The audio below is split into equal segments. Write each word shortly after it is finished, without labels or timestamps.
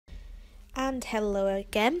And hello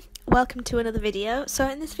again, welcome to another video. So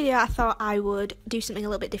in this video I thought I would do something a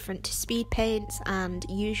little bit different to speed paints and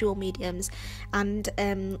usual mediums, and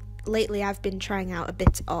lately I've been trying out a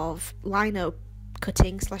bit of lino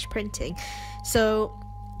cutting / printing. So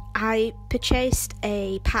I purchased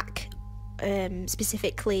a pack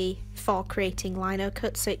specifically for creating lino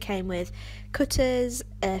cuts. So it came with cutters,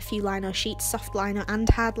 a few lino sheets, soft lino and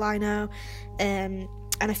hard lino, and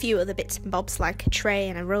a few other bits and bobs like a tray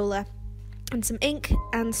and a roller and some ink.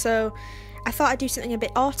 And so I thought I'd do something a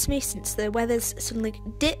bit autumny since the weather's suddenly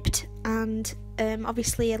dipped, and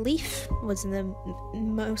obviously a leaf was the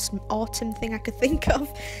most autumn thing I could think of,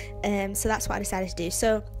 so that's what I decided to do.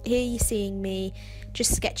 So here you're seeing me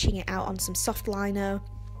just sketching it out on some soft lino,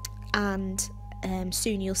 and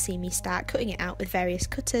soon you'll see me start cutting it out with various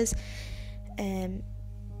cutters.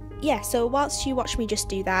 So whilst you watch me just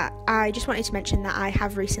do that, I just wanted to mention that I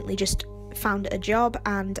have recently just found a job,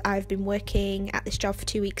 and I've been working at this job for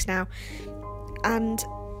 2 weeks now, and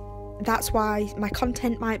that's why my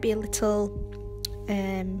content might be a little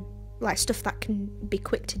like stuff that can be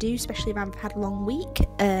quick to do, especially if I've had a long week,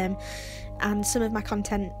 and some of my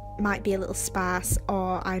content might be a little sparse,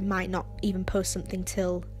 or I might not even post something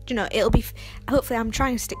till, it'll be, hopefully I'm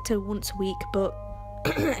trying to stick to once a week, but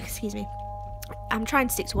excuse me, I'm trying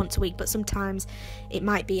to stick to once a week, but sometimes it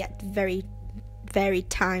might be at very varied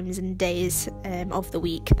times and days of the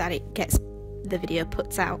week that it gets, the video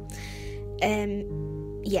puts out.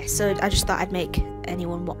 So I just thought I'd make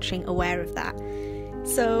anyone watching aware of that.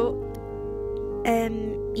 So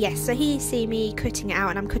so here you see me cutting it out,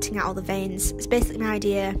 and I'm cutting out all the veins. So basically my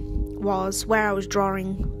idea was where I was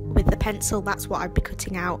drawing with the pencil, that's what I'd be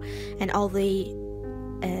cutting out, and all the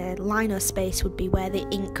lino space would be where the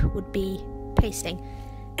ink would be pasting.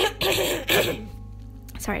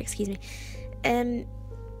 Sorry, excuse me.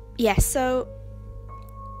 So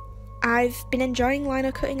I've been enjoying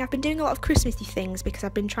lino cutting. I've been doing a lot of Christmassy things because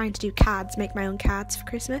I've been trying to do cards, make my own cards for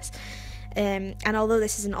Christmas. And although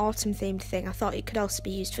this is an autumn themed thing, I thought it could also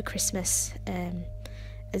be used for Christmas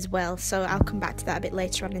as well. So I'll come back to that a bit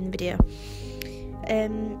later on in the video.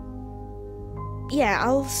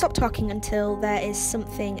 I'll stop talking until there is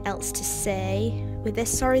something else to say with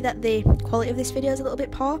this. Sorry that the quality of this video is a little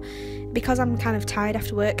bit poor, because I'm kind of tired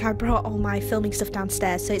after work. I brought all my filming stuff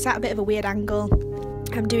downstairs, so it's at a bit of a weird angle.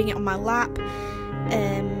 I'm doing it on my lap,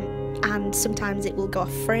 and sometimes it will go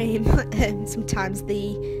off frame, sometimes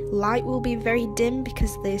the light will be very dim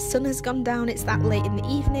because the sun has gone down, it's that late in the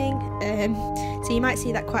evening, so you might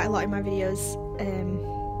see that quite a lot in my videos,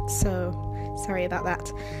 so sorry about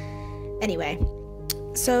that. Anyway,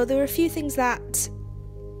 so there were a few things that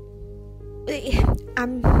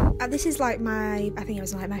this is like I think it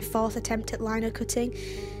was like my fourth attempt at lino cutting,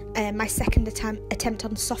 my second attempt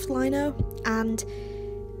on soft lino, and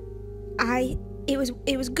it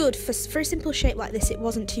was good for a simple shape like this. It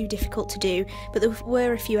wasn't too difficult to do, but there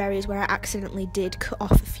were a few areas where I accidentally did cut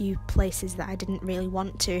off a few places that I didn't really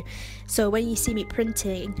want to. So when you see me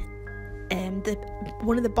printing,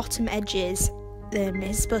 one of the bottom edges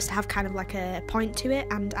is supposed to have kind of like a point to it,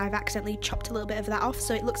 and I've accidentally chopped a little bit of that off,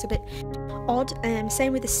 so it looks a bit odd.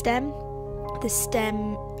 Same with the stem. The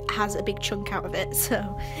stem has a big chunk out of it,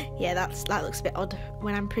 so yeah, that looks a bit odd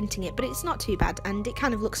when I'm printing it, but it's not too bad, and it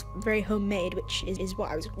kind of looks very homemade, which is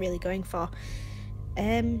what I was really going for.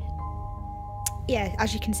 As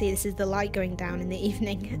you can see, this is the light going down in the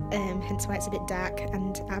evening, hence why it's a bit dark,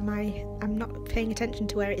 and I'm not paying attention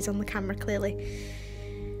to where it is on the camera clearly.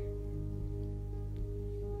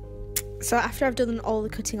 So after I've done all the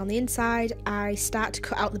cutting on the inside, I start to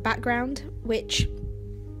cut out the background, which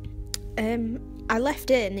I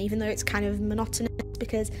left in, even though it's kind of monotonous,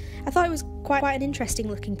 because I thought it was quite an interesting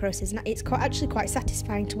looking process, and it's actually quite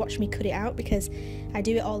satisfying to watch me cut it out, because I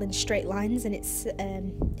do it all in straight lines, and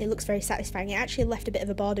it looks very satisfying. It actually left a bit of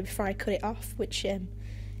a border before I cut it off, which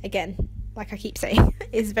again, like I keep saying,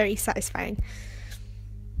 is very satisfying.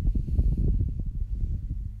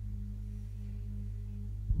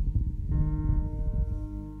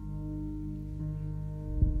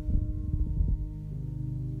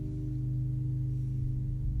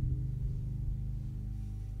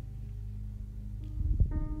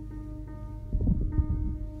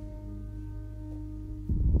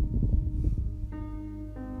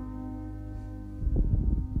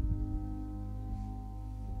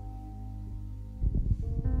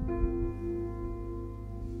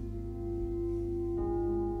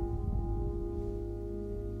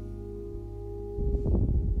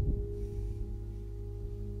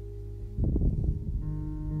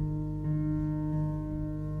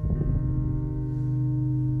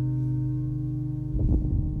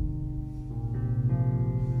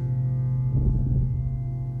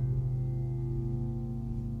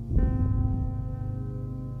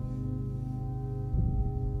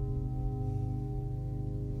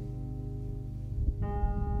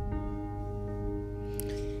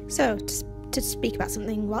 So, to speak about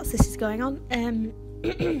something whilst this is going on,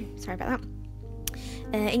 sorry about that.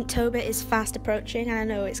 Inktober is fast approaching, and I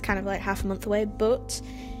know it's kind of like half a month away, but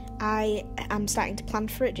I am starting to plan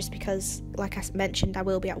for it just because, like I mentioned, I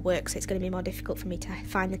will be at work, so it's going to be more difficult for me to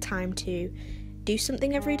find the time to do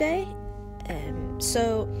something every day.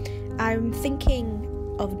 So I'm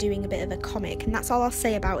thinking of doing a bit of a comic, and that's all I'll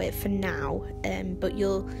say about it for now. But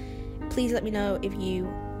please let me know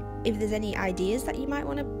if there's any ideas that you might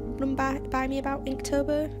want to run by me about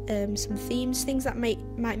Inktober, some themes, things that might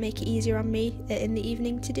make it easier on me in the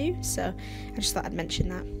evening to do. So I just thought I'd mention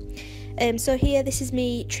that. So here, this is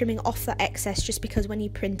me trimming off that excess, just because when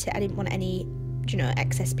you print it, I didn't want any,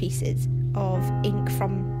 excess pieces of ink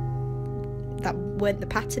from that weren't the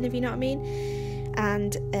pattern, if you know what I mean.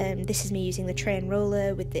 And this is me using the tray and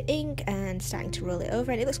roller with the ink and starting to roll it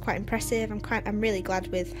over, and it looks quite impressive. I'm really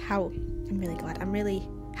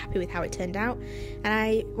happy with how it turned out, and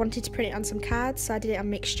I wanted to print it on some cards, so I did it a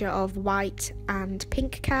mixture of white and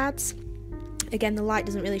pink cards. Again, the light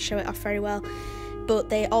doesn't really show it off very well, but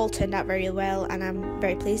they all turned out very well, and I'm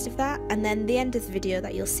very pleased with that. And then the end of the video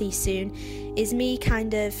that you'll see soon is me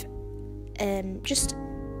kind of just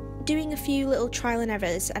doing a few little trial and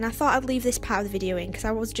errors, and I thought I'd leave this part of the video in because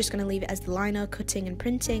I was just going to leave it as the lino cutting and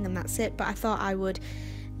printing and that's it, but I thought I would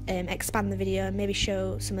expand the video and maybe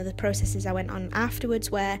show some of the processes I went on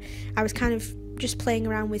afterwards, where I was kind of just playing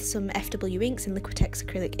around with some FW inks and Liquitex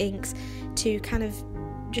acrylic inks to kind of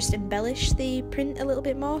just embellish the print a little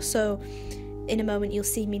bit more. So in a moment you'll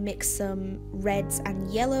see me mix some reds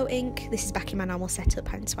and yellow ink. This is back in my normal setup,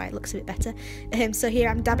 hence why it looks a bit better. So here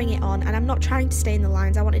I'm dabbing it on, and I'm not trying to stay in the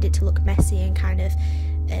lines. I wanted it to look messy and kind of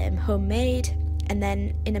homemade. And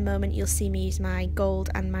then in a moment you'll see me use my gold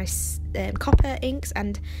and my copper inks,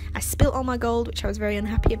 and I spilt all my gold, which I was very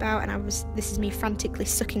unhappy about, and this is me frantically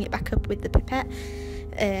sucking it back up with the pipette.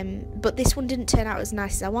 But this one didn't turn out as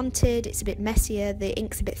nice as I wanted. It's a bit messier, the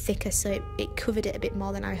ink's a bit thicker, so it covered it a bit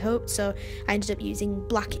more than I hoped, so I ended up using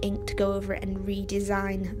black ink to go over it and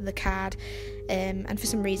redesign the card. And for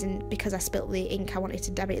some reason, because I spilt the ink, I wanted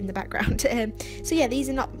to dab it in the background. So yeah, these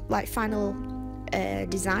are not like final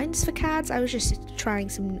designs for cards. I was just trying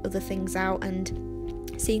some other things out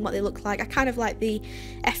and seeing what they look like. I kind of like the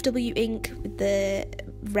FW ink with the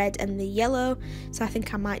red and the yellow, so I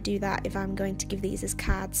think I might do that if I'm going to give these as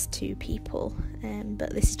cards to people. But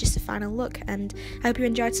this is just a final look, and I hope you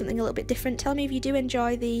enjoyed something a little bit different. Tell me if you do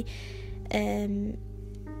enjoy the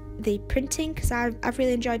printing, because I've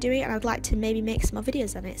really enjoyed doing it, and I'd like to maybe make some more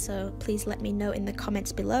videos on it, so please let me know in the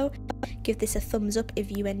comments below. Give this a thumbs up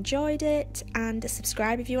if you enjoyed it, and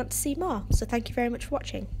subscribe if you want to see more. So thank you very much for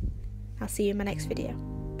watching. I'll see you in my next video.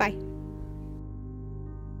 Bye.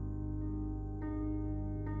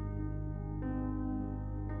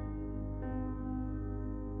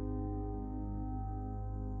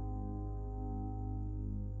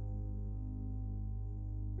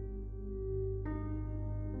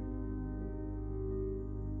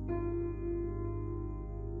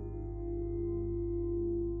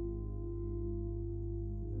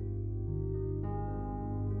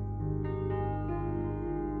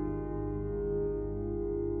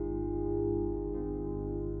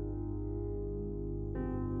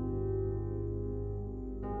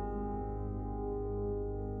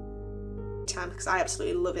 Because I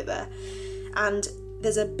absolutely love it there, and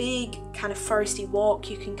there's a big kind of foresty walk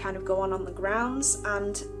you can kind of go on the grounds,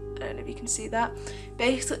 and I don't know if you can see that.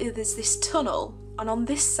 Basically there's this tunnel, and on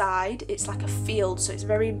this side it's like a field, so it's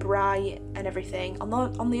very bright and everything.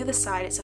 On the other side it's